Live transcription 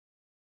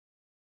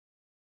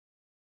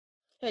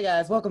Hey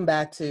guys, welcome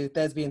back to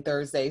Thespian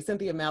Thursday.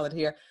 Cynthia Mallard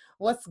here.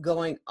 What's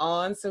going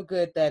on? So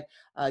good that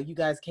you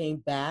guys came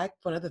back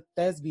for another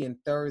Thespian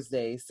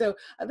Thursday. So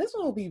this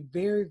one will be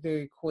very,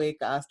 very quick,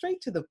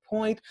 straight to the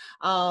point.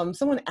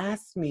 Someone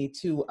asked me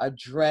to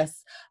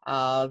address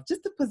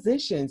just the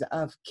positions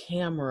of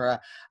camera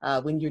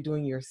when you're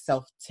doing your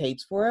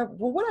self-tapes for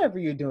whatever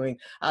you're doing.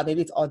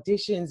 Maybe it's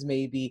auditions,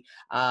 maybe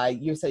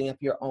you're setting up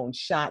your own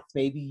shots,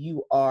 maybe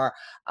you are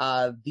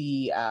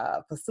the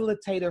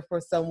facilitator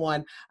for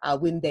someone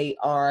when they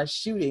are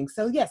shooting.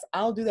 So yes,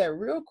 I'll do that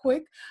real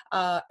quick.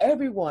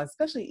 Everyone,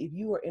 especially if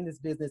you are in this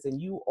business and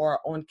you are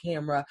on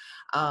camera,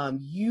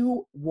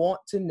 you want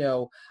to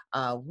know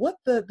what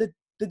the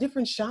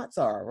different shots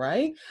are,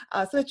 right?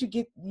 So that you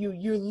get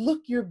you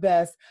look your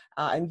best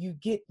and you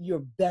get your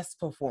best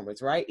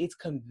performance, right? It's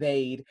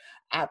conveyed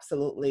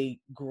absolutely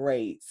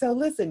great. So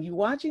listen, you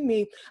watching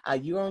me,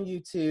 you're on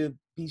YouTube.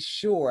 Be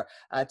sure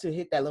to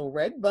hit that little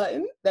red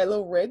button, that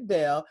little red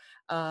bell,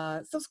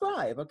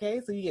 subscribe,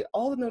 okay? So you get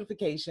all the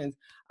notifications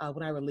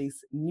when I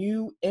release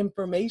new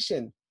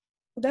information.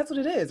 That's what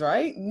it is,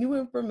 right? New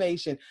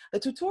information, the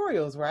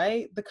tutorials,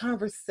 right? The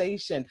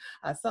conversation,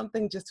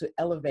 something just to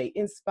elevate,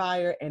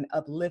 inspire, and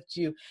uplift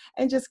you,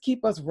 and just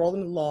keep us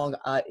rolling along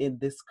in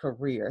this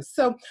career.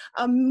 So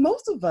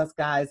most of us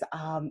guys,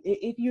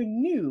 if you're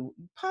new,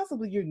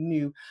 possibly you're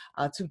new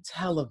to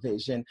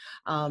television,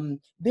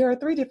 there are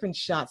three different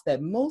shots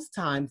that most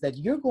times that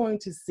you're going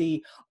to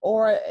see,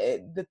 or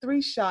the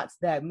three shots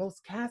that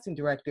most casting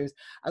directors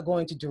are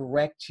going to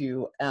direct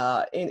you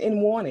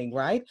in warning,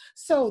 right?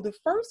 So the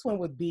first one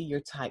would be your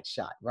tight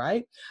shot,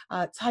 right?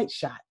 Tight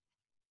shot.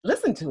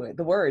 Listen to it,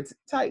 the words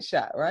tight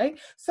shot, right?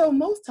 So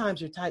most times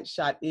your tight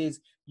shot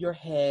is your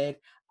head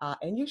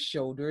and your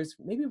shoulders,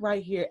 maybe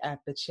right here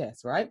at the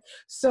chest, right?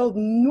 So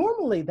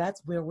normally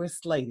that's where we're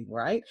slating,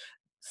 right?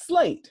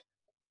 Slate,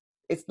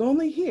 it's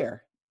normally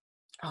here.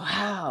 Oh,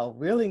 wow,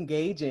 really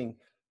engaging.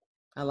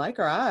 I like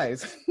her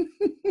eyes.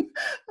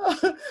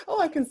 Oh,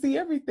 I can see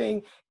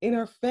everything in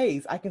her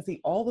face. I can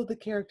see all of the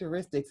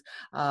characteristics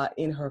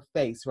in her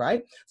face,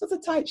 right? So it's a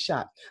tight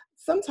shot.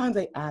 Sometimes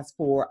they ask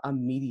for a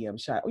medium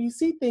shot, or you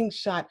see things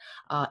shot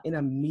in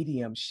a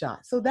medium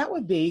shot. So that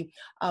would be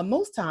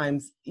most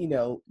times, you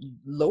know,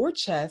 lower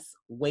chest,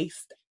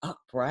 waist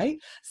up, right?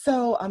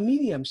 So a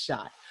medium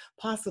shot,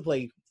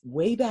 possibly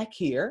way back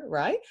here,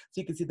 right?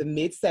 So you can see the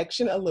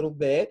midsection a little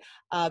bit,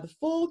 the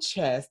full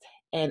chest,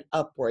 and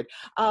upward.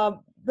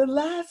 The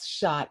last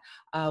shot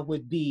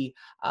would be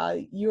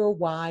your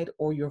wide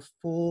or your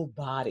full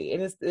body,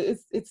 and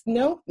it's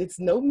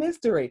no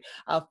mystery.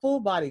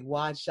 Full body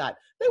wide shot.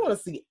 They want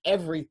to see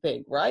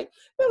everything, right?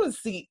 They want to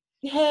see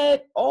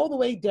head all the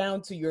way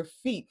down to your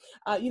feet.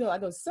 You know, I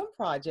know some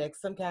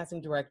projects, some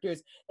casting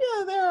directors,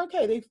 yeah, they're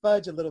okay. They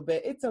fudge a little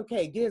bit. It's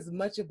okay. Get as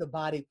much of the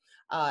body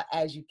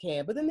as you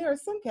can. But then there are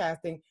some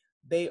casting,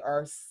 they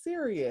are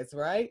serious,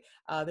 right?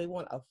 They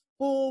want a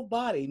full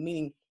body,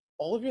 meaning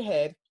all of your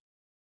head,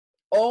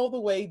 all the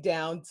way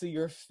down to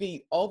your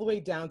feet, all the way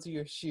down to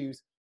your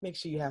shoes. Make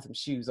sure you have some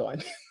shoes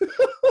on.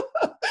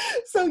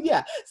 So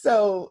yeah,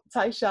 so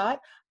tight shot,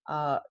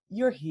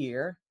 you're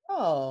here.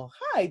 Oh,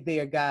 hi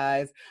there,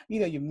 guys. You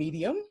know, your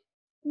medium,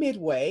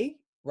 midway,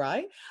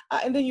 right?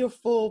 And then your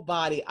full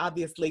body,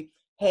 obviously,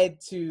 head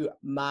to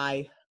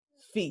my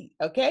feet,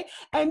 okay?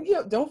 And you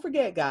know, don't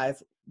forget,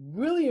 guys,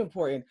 really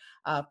important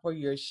for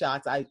your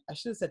shots. I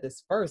should have said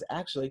this first,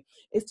 actually,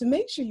 is to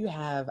make sure you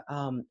have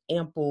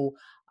ample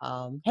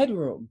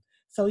headroom.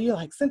 So you're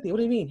like, Cynthia, what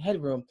do you mean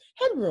headroom?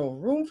 Headroom,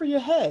 room for your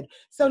head.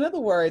 So in other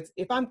words,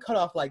 if I'm cut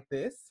off like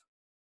this,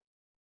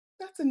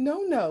 that's a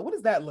no-no. What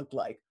does that look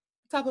like?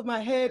 Top of my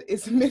head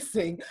is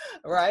missing,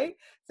 right?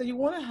 So you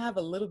want to have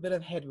a little bit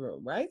of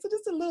headroom, right? So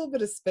just a little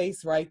bit of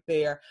space right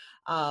there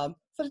so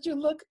that you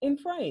look in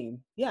frame.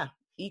 Yeah,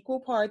 equal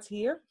parts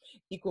here,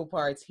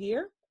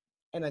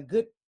 and a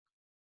good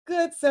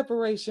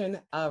separation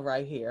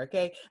right here,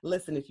 okay?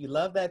 Listen, if you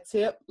love that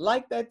tip,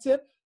 like that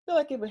tip, feel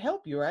like it would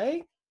help you,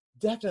 right?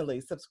 Definitely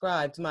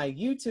subscribe to my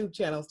YouTube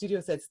channel, Studio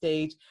Set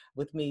Stage,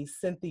 with me,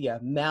 Cynthia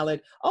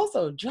Mallard.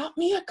 Also, drop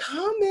me a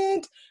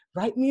comment,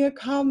 write me a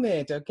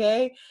comment,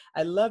 okay?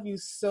 I love you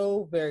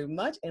so very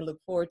much and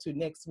look forward to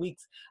next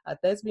week's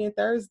Thespian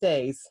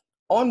Thursdays.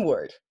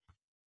 Onward.